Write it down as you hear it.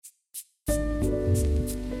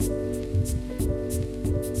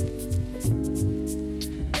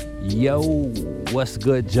Yo, what's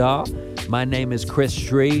good, y'all? My name is Chris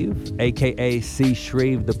Shreve, aka C.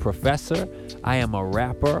 Shreve the Professor. I am a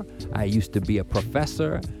rapper. I used to be a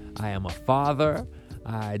professor. I am a father.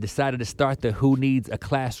 I decided to start the Who Needs a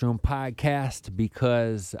Classroom podcast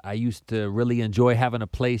because I used to really enjoy having a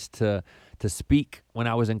place to speak when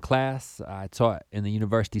I was in class. I taught in the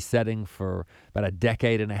university setting for about a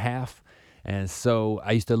decade and a half. And so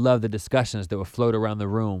I used to love the discussions that would float around the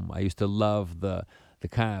room. I used to love the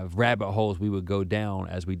kind of rabbit holes we would go down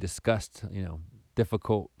as we discussed,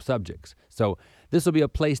 difficult subjects. So this will be a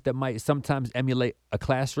place that might sometimes emulate a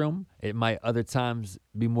classroom. It might other times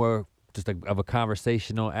be more just of a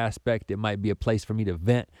conversational aspect. It might be a place for me to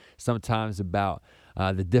vent sometimes about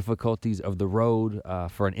the difficulties of the road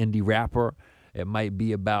for an indie rapper. It might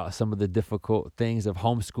be about some of the difficult things of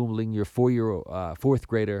homeschooling your fourth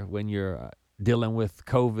grader when you're dealing with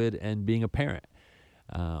COVID and being a parent.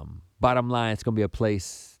 Bottom line, it's going to be a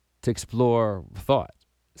place to explore thought.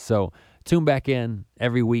 So tune back in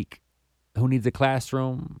every week. Who needs a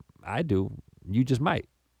classroom? I do. You just might.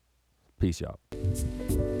 Peace, y'all.